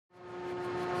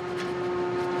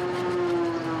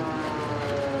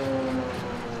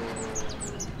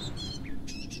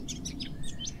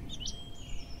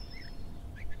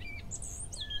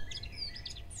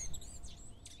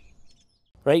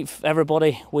Right,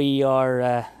 everybody, we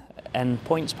are in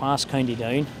Points Pass, County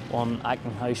Down on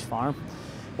Acton House Farm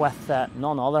with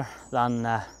none other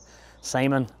than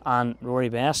Simon and Rory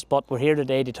Best. But we're here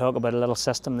today to talk about a little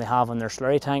system they have on their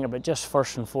slurry tanker. But just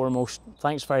first and foremost,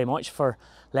 thanks very much for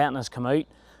letting us come out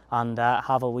and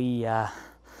have a wee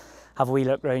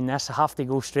look around this. I have to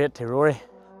go straight to Rory.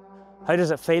 How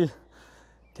does it feel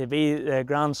to be the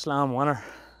Grand Slam winner?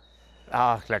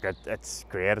 Look, it's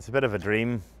great. It's a bit of a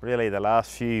dream, really. The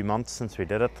last few months since we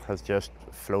did it has just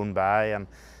flown by, and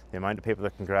the amount of people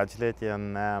that congratulate you,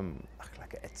 and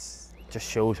it just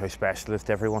shows how special it is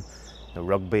to everyone.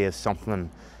 Rugby is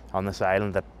something on this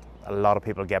island that a lot of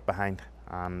people get behind,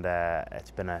 and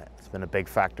it's been a big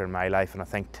factor in my life. And I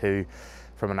think too,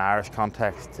 from an Irish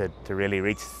context, to really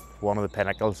reach one of the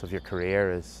pinnacles of your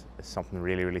career is something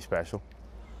really, really special.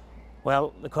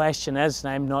 Well, the question is,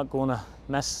 and I'm not going to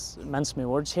mince my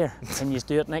words here, can you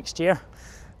do it next year,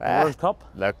 the World Cup?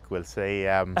 Look, we'll see.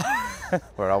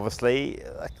 We're obviously,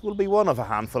 we'll be one of a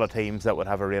handful of teams that would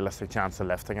have a realistic chance of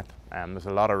lifting it. There's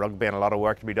a lot of rugby and a lot of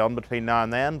work to be done between now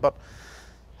and then, but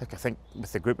look, I think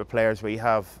with the group of players we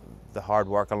have, the hard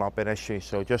work will not be an issue.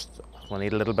 So just, we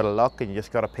need a little bit of luck, and you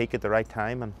just got to peak at the right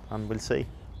time, and we'll see.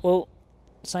 Well,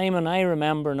 Simon, I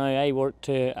remember now, I worked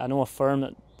I know a firm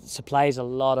that supplies a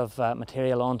lot of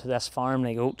material onto this farm,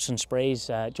 like oats and sprays,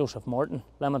 Joseph Morton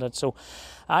Limited. So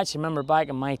I actually remember back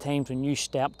in my times when you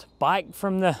stepped back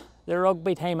from the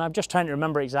rugby time. I'm just trying to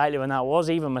remember exactly when that was.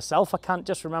 Even myself, I can't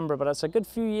just remember, but it's a good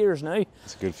few years now.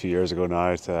 It's a good few years ago now.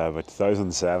 It's about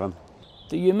 2007.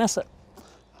 Do you miss it?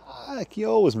 You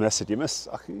always miss it. You miss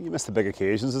the big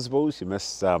occasions, I suppose. You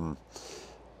miss,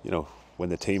 you know, when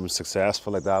the team's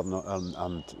successful like that,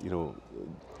 and you know,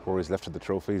 Rory's lifted the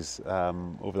trophies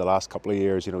over the last couple of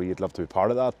years. You know, you'd love to be part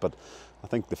of that, but I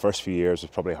think the first few years was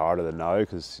probably harder than now,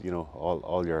 because you know,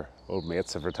 all your old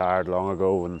mates have retired long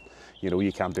ago, and you know,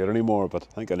 you can't do it anymore. But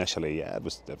I think initially, yeah, it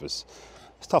was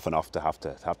tough enough to have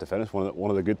to finish. One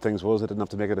of the good things was I didn't have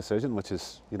to make a decision, which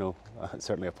is, you know,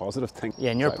 certainly a positive thing. Yeah,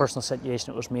 in your personal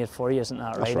situation, it was made for you, isn't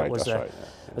that right? That's right. It was that's right.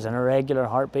 It was an irregular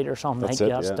heartbeat or something. That's I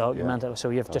think it, that's yeah, documented. yeah. So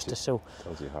you've Tells just you, so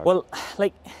well,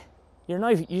 like. You're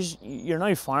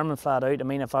now farming flat out. I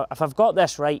mean, if I've got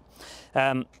this right,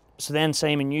 so then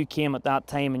Simon, you came at that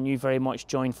time and you very much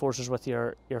joined forces with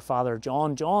your father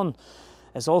John. John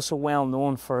is also well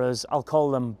known for his, I'll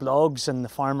call them, blogs and the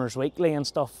Farmers Weekly and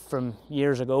stuff from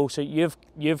years ago. So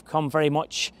you've come very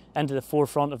much into the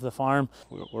forefront of the farm.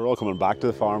 We're all coming back to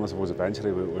the farm, I suppose.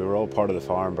 Eventually, we were all part of the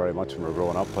farm very much when we were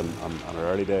growing up, and our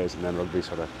early days, and then rugby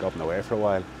sort of got in the way for a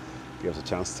while. Give us a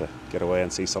chance to get away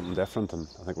and see something different, and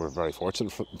I think we're very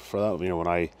fortunate for that. You know,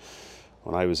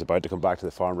 when I was about to come back to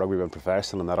the farm, rugby went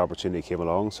professional, and that opportunity came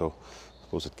along, so I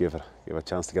suppose it gave a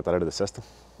chance to get that out of the system.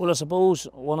 Well, I suppose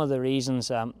one of the reasons,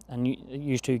 and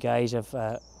you two guys have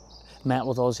met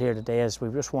with us here today, is we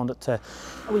just wanted to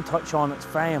touch on it's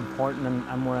very important,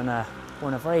 and we're in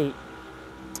a very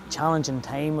challenging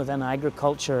time within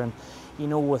agriculture, and you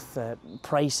know, with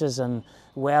prices and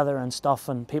weather and stuff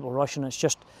and people rushing, it's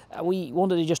just, we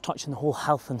wanted to just touch on the whole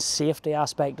health and safety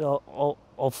aspect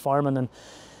of farming. And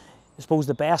I suppose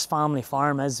the Best Family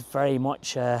Farm is very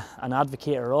much an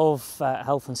advocate of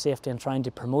health and safety and trying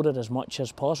to promote it as much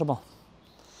as possible.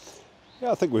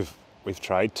 Yeah, I think we've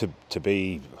tried to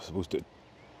be, I suppose, to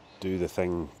do the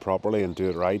thing properly and do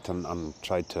it right, and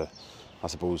tried to, I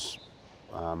suppose,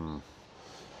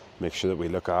 make sure that we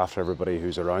look after everybody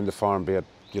who's around the farm, be it,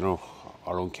 you know,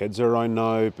 our own kids are around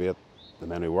now, be it the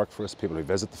men who work for us, people who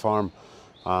visit the farm.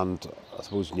 And I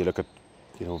suppose when you look at,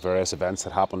 you know, various events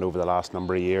that happened over the last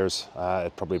number of years,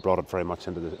 it probably brought it very much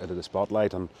into the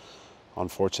spotlight. And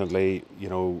unfortunately, you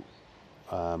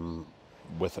know,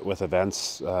 with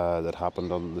events that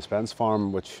happened on the Spence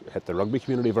farm, which hit the rugby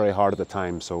community very hard at the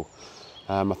time. So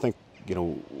I think, you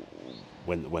know,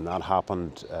 when that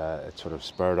happened, it sort of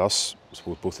spurred us, I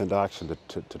suppose, both into action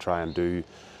to try and do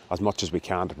as much as we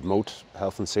can to promote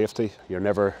health and safety. You're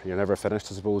never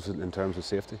finished, I suppose, in terms of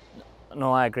safety.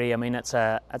 No, I agree. I mean, it's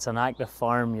an active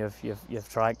farm. You've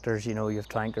tractors, you know, you've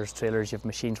tankers, trailers, you've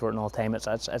machines working all the time.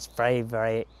 It's very,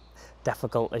 very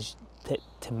difficult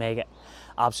to make it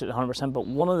absolutely 100%. But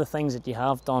one of the things that you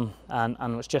have done, and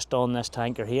it's just on this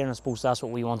tanker here, and I suppose that's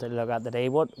what we wanted to look at today.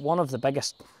 One of the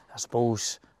biggest, I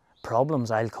suppose, problems,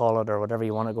 I'll call it, or whatever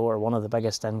you want to go, or one of the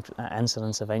biggest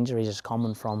incidents of injuries is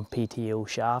coming from PTO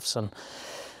shafts, and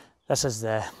this is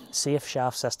the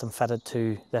Safeshaft system fitted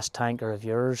to this tanker of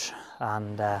yours.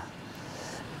 And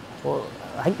well,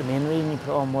 I think the main reason you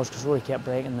put it on was because Rory kept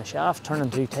breaking the shaft, turning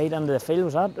too tight into the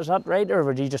field. Is that right, or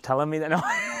were you just telling me that?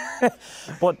 No.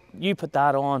 But you put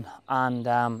that on, and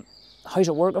how's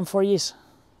it working for you?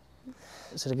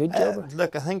 Is it a good job?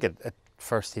 Look, I think at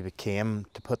first he became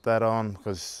to put that on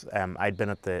because I'd been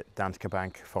at the Danske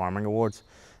Bank Farming Awards,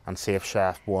 and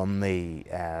Safeshaft won the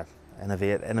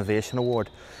Innovation Award,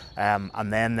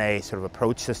 and then they sort of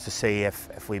approached us to see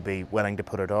if we'd be willing to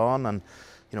put it on and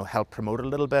help promote it a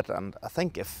little bit. And I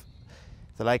think if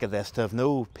the like of this, to have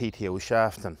no PTO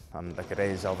shaft, and like it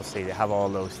is, obviously they have all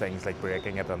those things like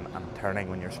breaking it and turning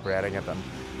when you're spreading it,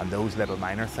 and those little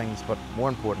minor things, but more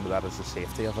important to that is the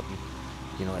safety of it. And,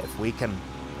 if we can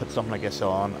put something like this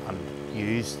on and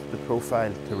use the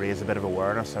profile to raise a bit of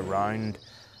awareness around,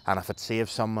 and if it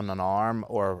saves someone an arm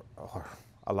or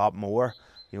a lot more,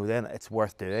 then it's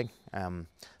worth doing.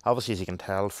 Obviously, as you can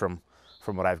tell from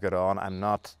what I've got on, I'm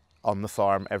not on the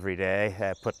farm every day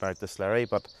putting out the slurry,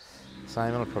 but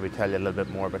Simon will probably tell you a little bit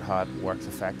more about how it works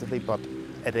effectively. But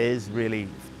it is really,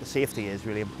 the safety is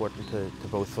really important to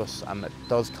both of us, and it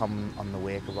does come on the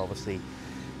wake of obviously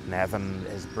Nevin,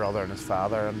 his brother and his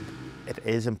father, and it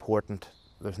is important.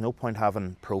 There's no point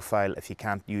having profile if you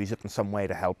can't use it in some way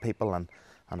to help people, and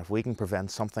if we can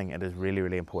prevent something, it is really,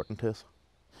 really important to us.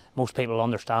 Most people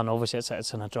understand, obviously,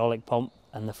 it's an hydraulic pump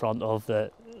in the front of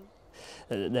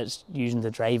that's using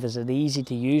the drive. Is it easy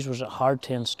to use? Was it hard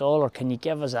to install, or can you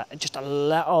give us just a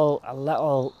little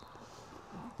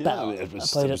bit it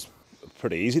was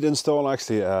pretty easy to install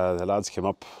actually. The lads came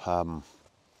up,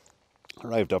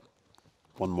 arrived up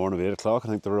one morning at 8 o'clock. I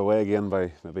think they were away again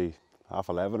by maybe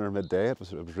 11:30 or midday. It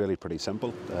was really pretty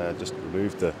simple. Just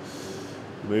removed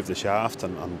the shaft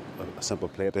and a simple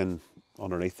plate in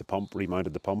underneath the pump,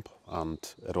 remounted the pump,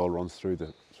 and it all runs through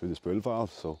the spool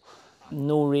valve. So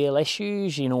no real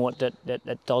issues.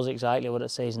 It does exactly what it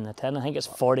says in the tin. I think it's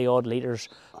 40 odd litres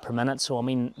per minute. So I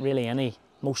mean, really,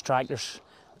 most tractors,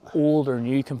 old or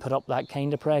new, can put up that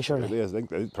kind of pressure. Really, I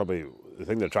think probably the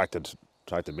thing that attracted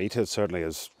me to it certainly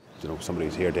is somebody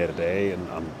who's here day to day and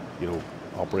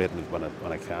operating it when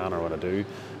I can or when I do.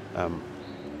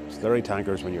 Slurry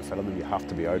tankers, when you're filling them, you have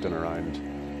to be out and around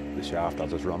the shaft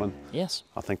as it's running. Yes.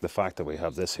 I think the fact that we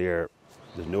have this here,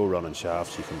 there's no running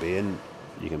shafts. You can be in,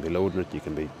 you can be loading it, you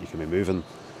can be moving.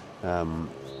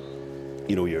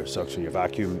 Your suction, your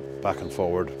vacuum back and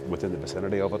forward within the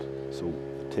vicinity of it. So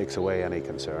it takes away any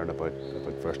concern about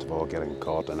first of all getting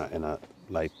caught in a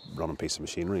light running piece of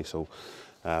machinery. So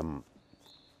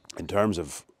in terms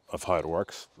of how it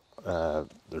works,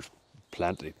 there's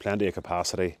plenty of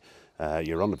capacity.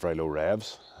 You run at very low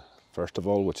revs, first of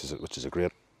all, which is a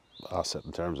great asset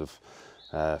in terms of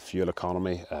fuel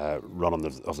economy. Running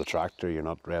of the tractor, you're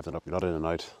not revving up, you're not in and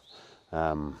out,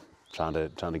 trying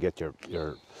to get your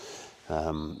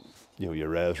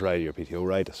revs right, your PTO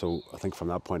right. So I think from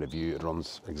that point of view, it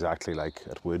runs exactly like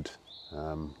it would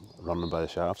running by the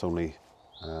shafts, only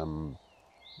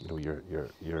you're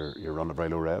running at very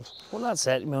low revs. Well, that's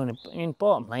it. I mean,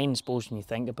 bottom line, I suppose, when you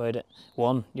think about it,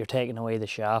 one, you're taking away the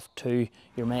shaft. Two,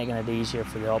 you're making it easier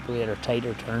for the operator,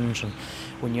 tighter turns, and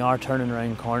when you are turning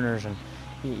around corners, and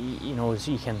you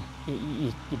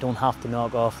don't have to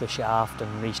knock off the shaft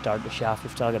and restart the shaft.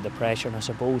 You've still got the pressure, and I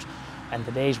suppose in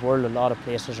today's world, a lot of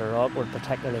places are awkward,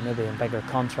 particularly maybe in bigger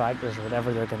contractors or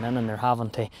whatever. They're going in and they're having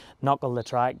to knuckle the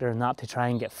tractor and that to try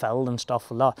and get filled and stuff.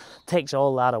 A lot takes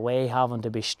all that away, having to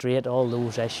be straight, all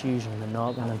those issues and the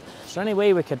knocking. And is there any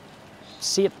way we could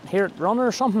see it here at Runner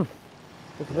or something?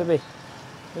 We could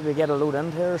maybe get a load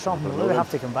into here or something. We'll maybe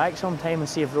have to come back sometime and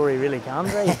see if Rory really can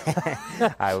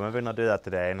drive. I will maybe not do that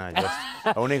today. No, just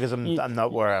only because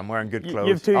I'm wearing good clothes.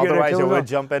 You've too Otherwise, good I would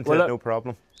jump into it, no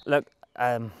problem. Look,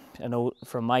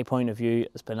 from my point of view,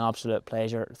 it's been an absolute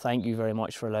pleasure. Thank you very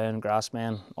much for allowing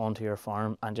GRASSMEN onto your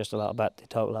farm and just a little bit to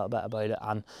talk a little bit about it.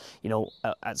 And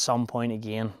at some point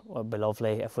again, it would be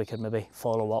lovely if we could maybe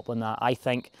follow up on that. I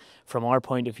think from our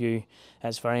point of view,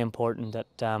 it's very important that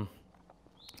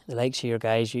the likes of your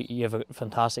guys, you have a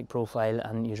fantastic profile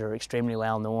and you're extremely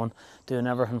well known, doing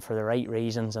everything for the right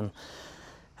reasons, and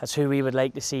that's who we would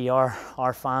like to see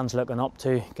our fans looking up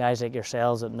to, guys like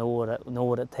yourselves that know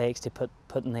what it takes to put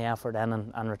in the effort in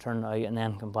and return it out and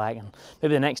then come back. And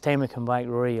maybe the next time we come back,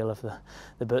 Rory, you'll have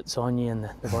the boots on you and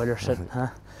the boiler sitting, huh?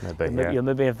 You'll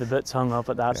maybe have the boots hung up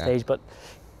at that stage. But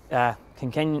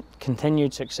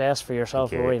continued success for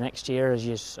yourself, Rory, next year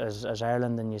as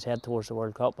Ireland and you head towards the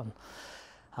World Cup,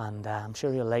 and I'm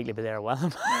sure you'll likely be there with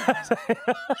him.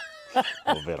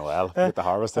 It'll be well. Get the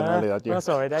harvest in early that year. That's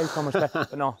all right. I'll come and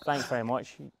but no, thanks very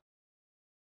much.